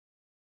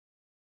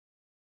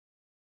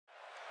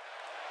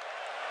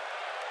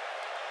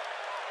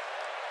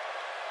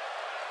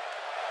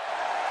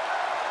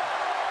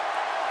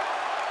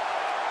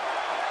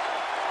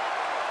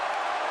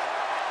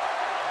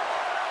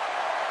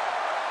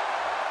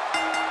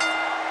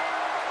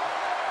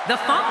The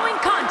following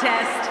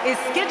contest is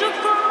scheduled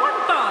for one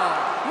fall.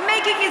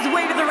 Making his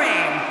way to the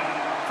ring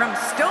from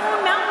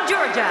Stone Mountain,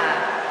 Georgia,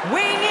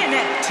 weighing in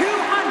at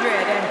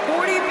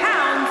 240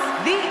 pounds,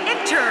 the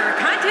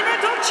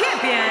Intercontinental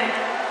Champion,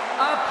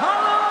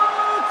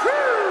 Apollo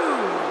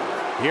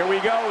Crews. Here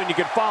we go, and you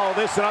can follow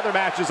this and other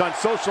matches on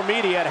social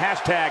media at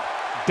hashtag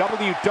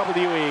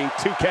WWE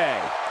 2K.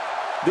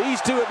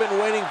 These two have been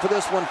waiting for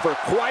this one for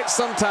quite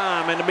some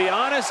time, and to be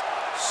honest,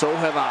 so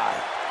have I.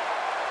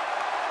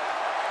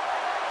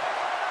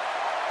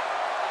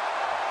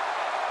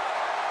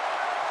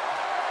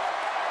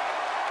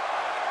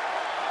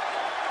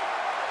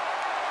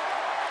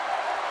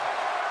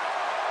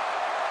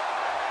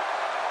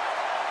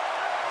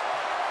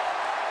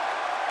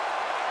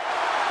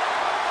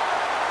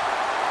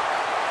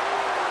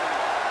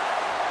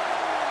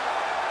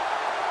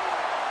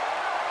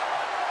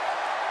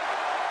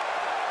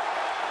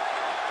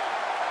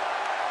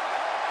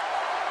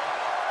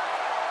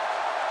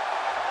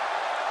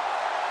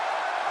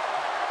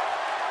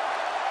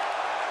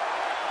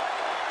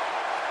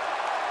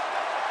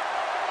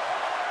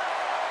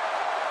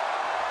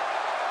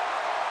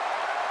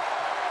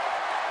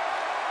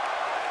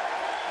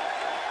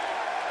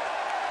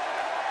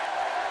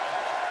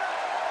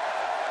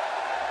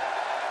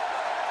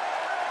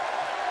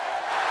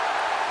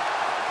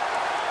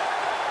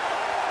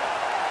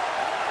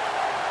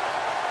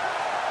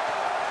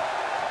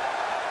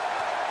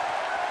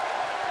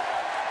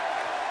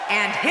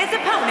 And his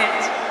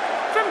opponent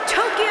from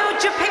Tokyo,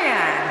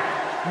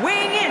 Japan,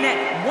 weighing in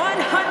at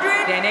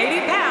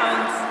 180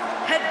 pounds,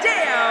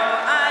 Hideo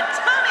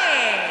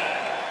Itami.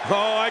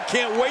 Oh, I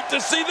can't wait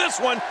to see this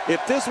one.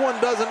 If this one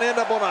doesn't end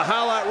up on a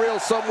highlight reel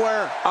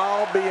somewhere,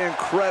 I'll be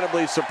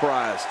incredibly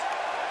surprised.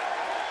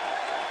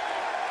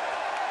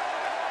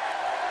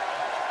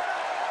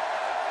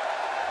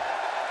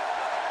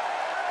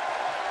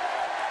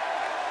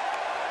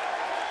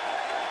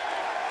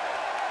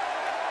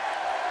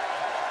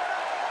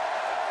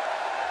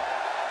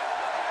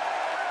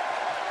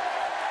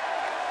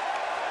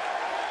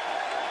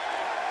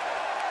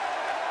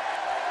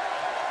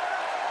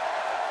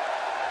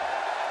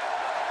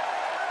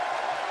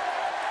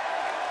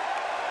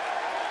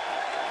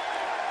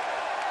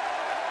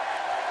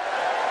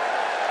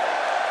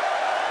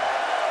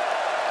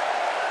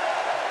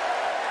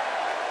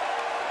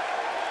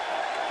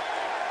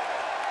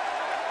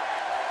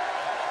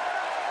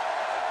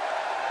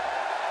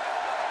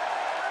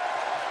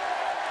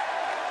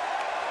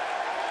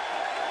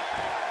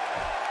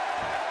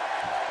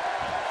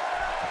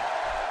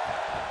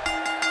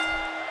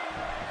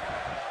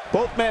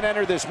 Both men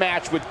enter this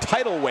match with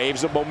tidal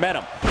waves of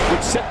momentum.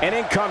 And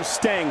in comes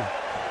Sting.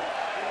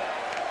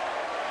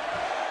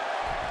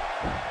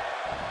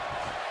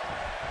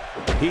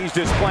 He's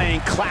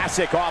displaying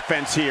classic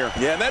offense here.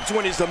 Yeah, and that's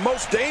when he's the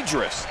most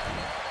dangerous.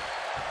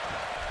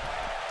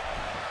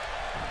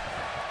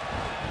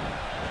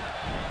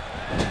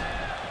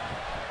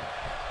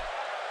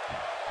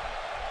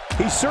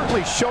 He's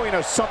certainly showing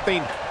us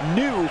something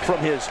new from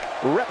his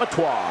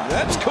repertoire.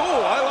 That's cool.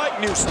 I like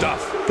new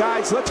stuff.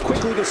 Guys, let's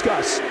quickly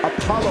discuss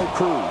Apollo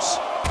Crews.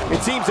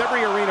 It seems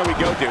every arena we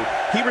go to,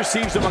 he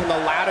receives among the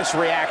loudest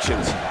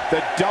reactions.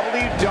 The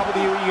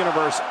WWE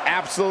Universe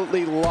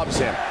absolutely loves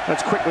him.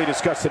 Let's quickly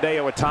discuss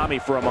Hideo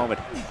Itami for a moment.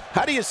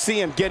 How do you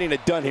see him getting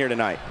it done here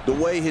tonight? The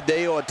way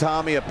Hideo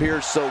Itami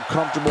appears so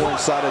comfortable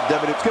inside of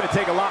WWE. It's going to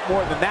take a lot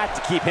more than that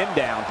to keep him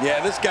down.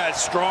 Yeah, this guy's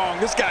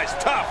strong. This guy's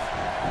tough.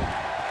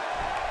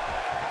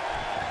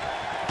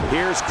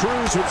 Here's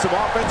Crews with some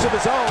offense of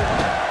his own.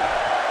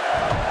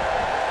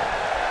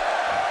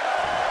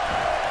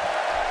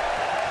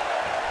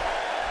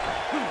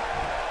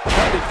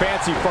 Nothing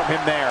fancy from him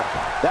there.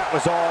 That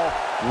was all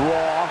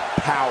raw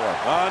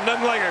power.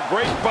 Nothing like a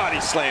great body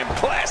slam.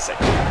 Classic.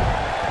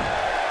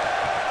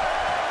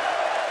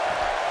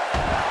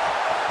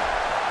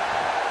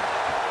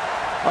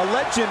 A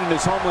legend in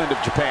his homeland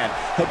of Japan,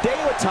 Hideo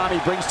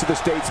Itami brings to the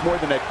States more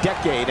than a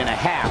decade and a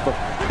half of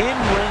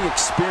in-ring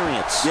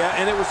experience. Yeah,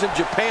 and it was in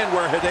Japan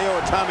where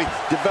Hideo Itami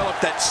developed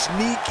that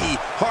sneaky,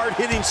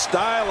 hard-hitting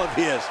style of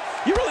his.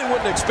 You really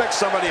wouldn't expect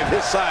somebody of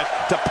his size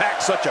to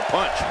pack such a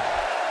punch.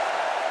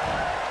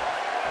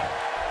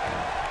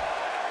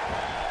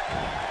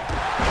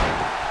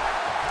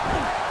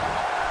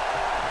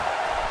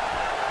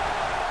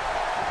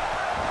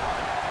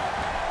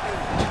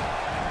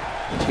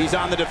 He's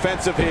on the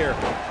defensive here.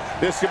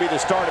 This could be the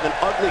start of an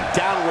ugly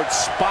downward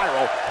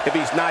spiral if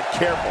he's not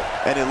careful.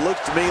 And it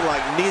looks to me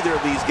like neither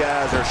of these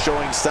guys are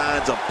showing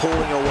signs of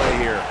pulling away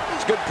here.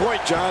 It's a good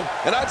point, John.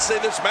 And I'd say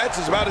this match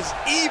is about as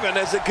even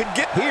as it could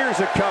get. Here's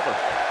a cover.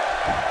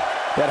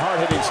 That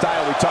hard-hitting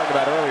style we talked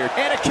about earlier.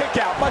 And a kick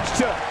out, much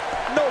to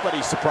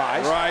nobody's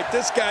surprise. Right,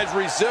 this guy's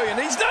resilient.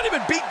 He's not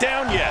even beat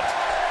down yet.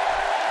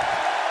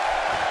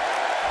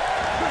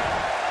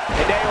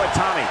 Hideo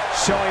Itami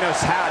showing us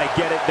how to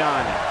get it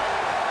done.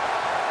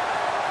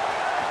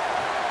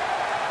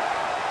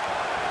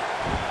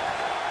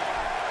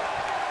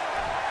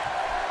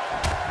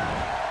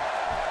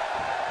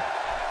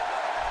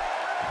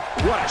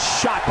 What a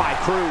shot by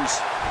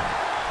Crews.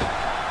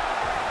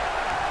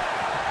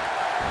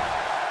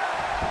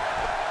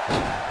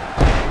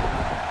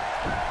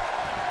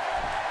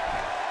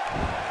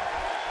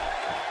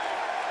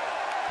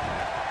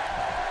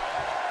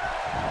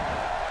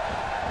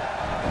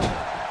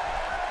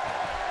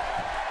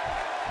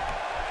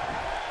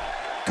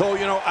 Cole,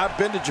 you know, I've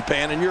been to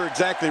Japan, and you're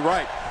exactly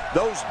right.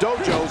 Those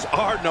dojos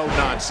are no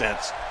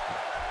nonsense.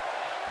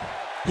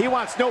 He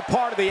wants no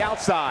part of the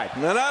outside.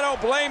 And I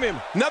don't blame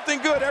him. Nothing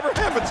good ever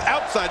happens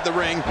outside the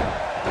ring.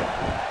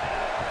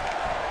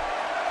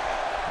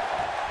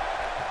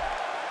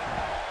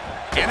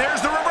 And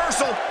there's the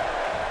reversal.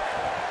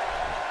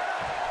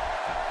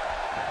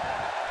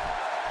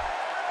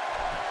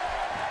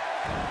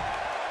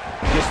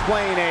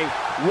 Displaying a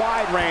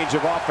wide range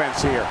of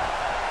offense here.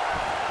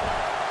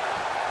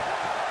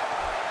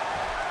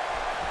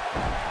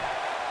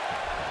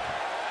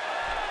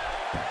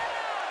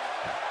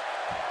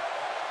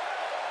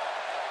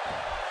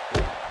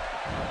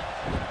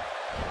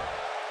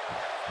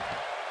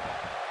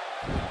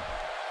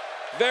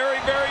 Very,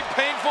 very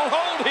painful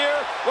hold here.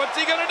 What's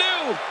he gonna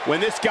do? When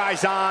this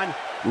guy's on,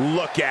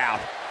 look out.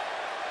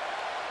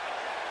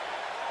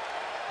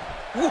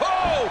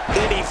 Whoa!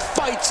 And he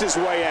fights his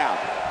way out.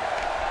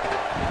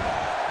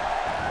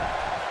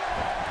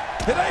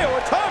 Hideo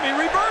Itami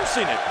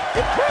reversing it.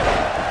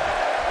 Incredible.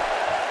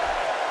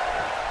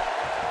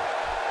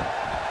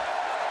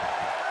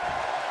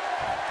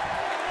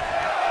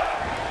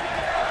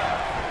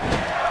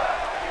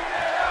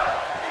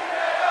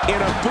 In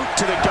a boot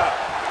to the gut.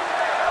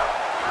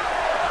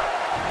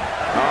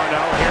 Oh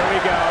no, here we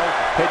go.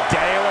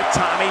 Hideo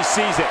Itami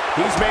sees it.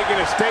 He's making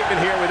a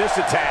statement here with this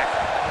attack.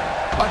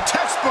 A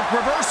textbook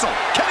reversal.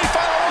 Can he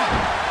follow up?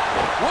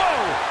 Whoa!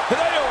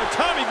 Hideo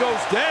Itami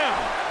goes down.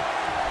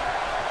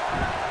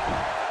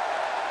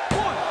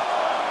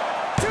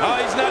 Oh,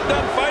 he's not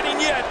done fighting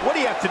yet. What do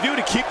you have to do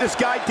to keep this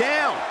guy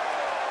down?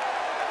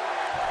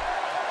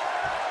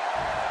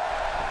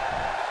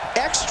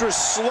 Extra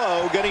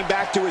slow getting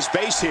back to his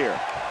base here.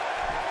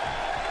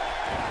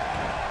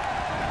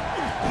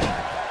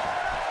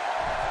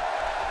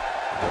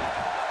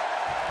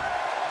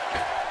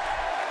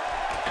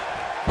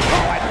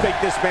 Oh, I think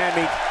this man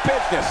means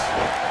business.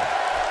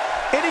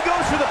 And he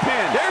goes for the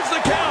pin. There's the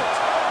count.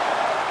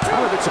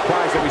 I'm a bit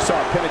surprised that we saw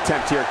a pin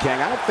attempt here, King.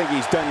 I don't think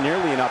he's done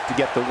nearly enough to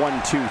get the 1,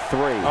 2,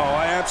 3. Oh,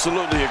 I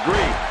absolutely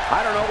agree.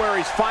 I don't know where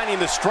he's finding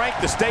the strength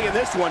to stay in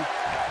this one.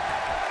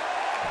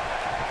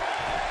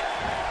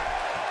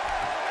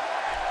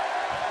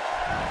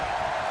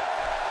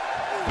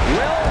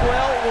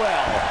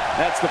 Well.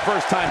 That's the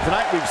first time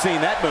tonight we've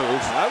seen that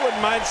move. I wouldn't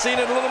mind seeing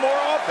it a little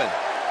more often.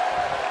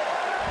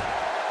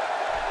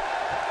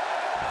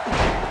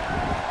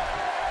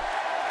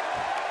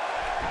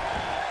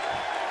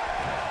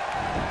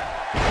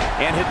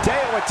 And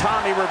Hideo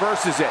Itami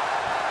reverses it.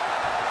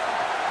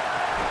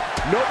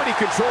 Nobody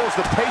controls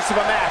the pace of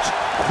a match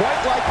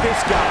quite like this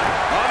guy.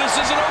 Oh, this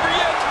isn't over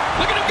yet.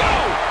 Look at him go.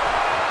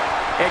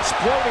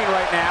 Exploding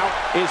right now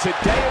is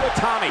Hideo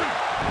Itami.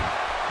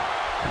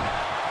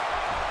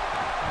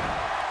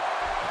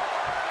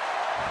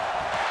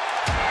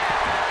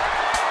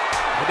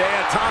 Hideo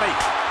Itami,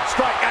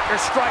 strike after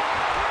strike.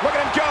 Look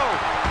at him go.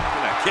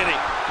 You're not kidding.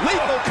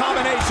 Lethal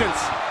combinations.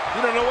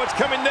 You don't know what's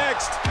coming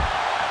next.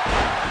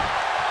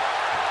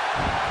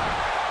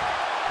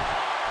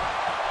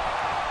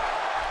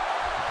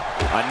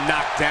 A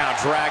knockdown,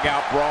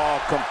 drag-out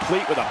brawl,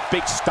 complete with a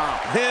big stomp.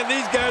 Man,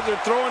 these guys are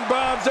throwing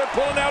bombs. They're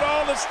pulling out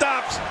all the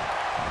stops.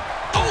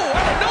 Oh,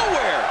 out of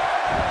nowhere.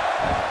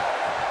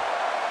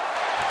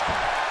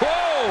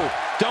 Whoa,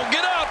 don't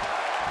get up.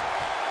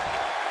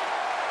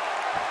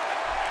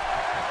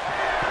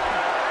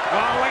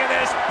 Oh, look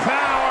at this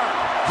power.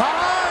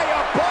 High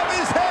above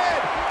his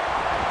head.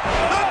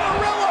 The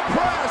gorilla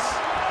press.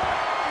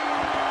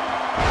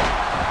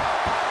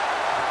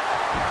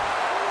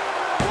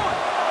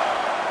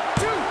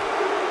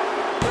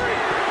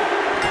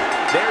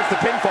 There's the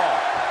pinfall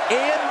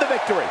and the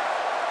victory.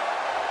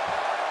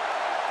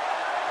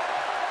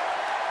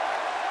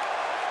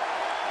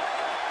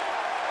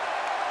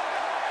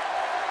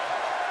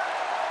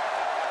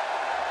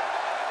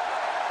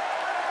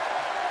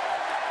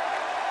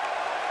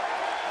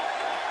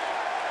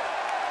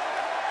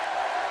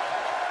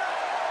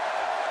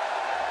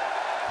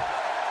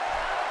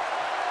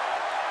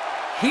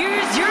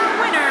 Here's your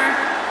winner,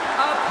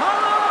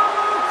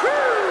 Apollo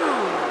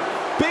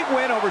Crews. Big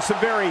win over some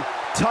very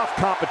tough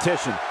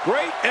competition.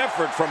 Great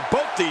effort from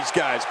both these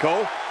guys,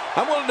 Cole.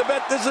 I'm willing to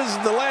bet this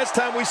isn't the last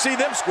time we see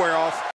them square off.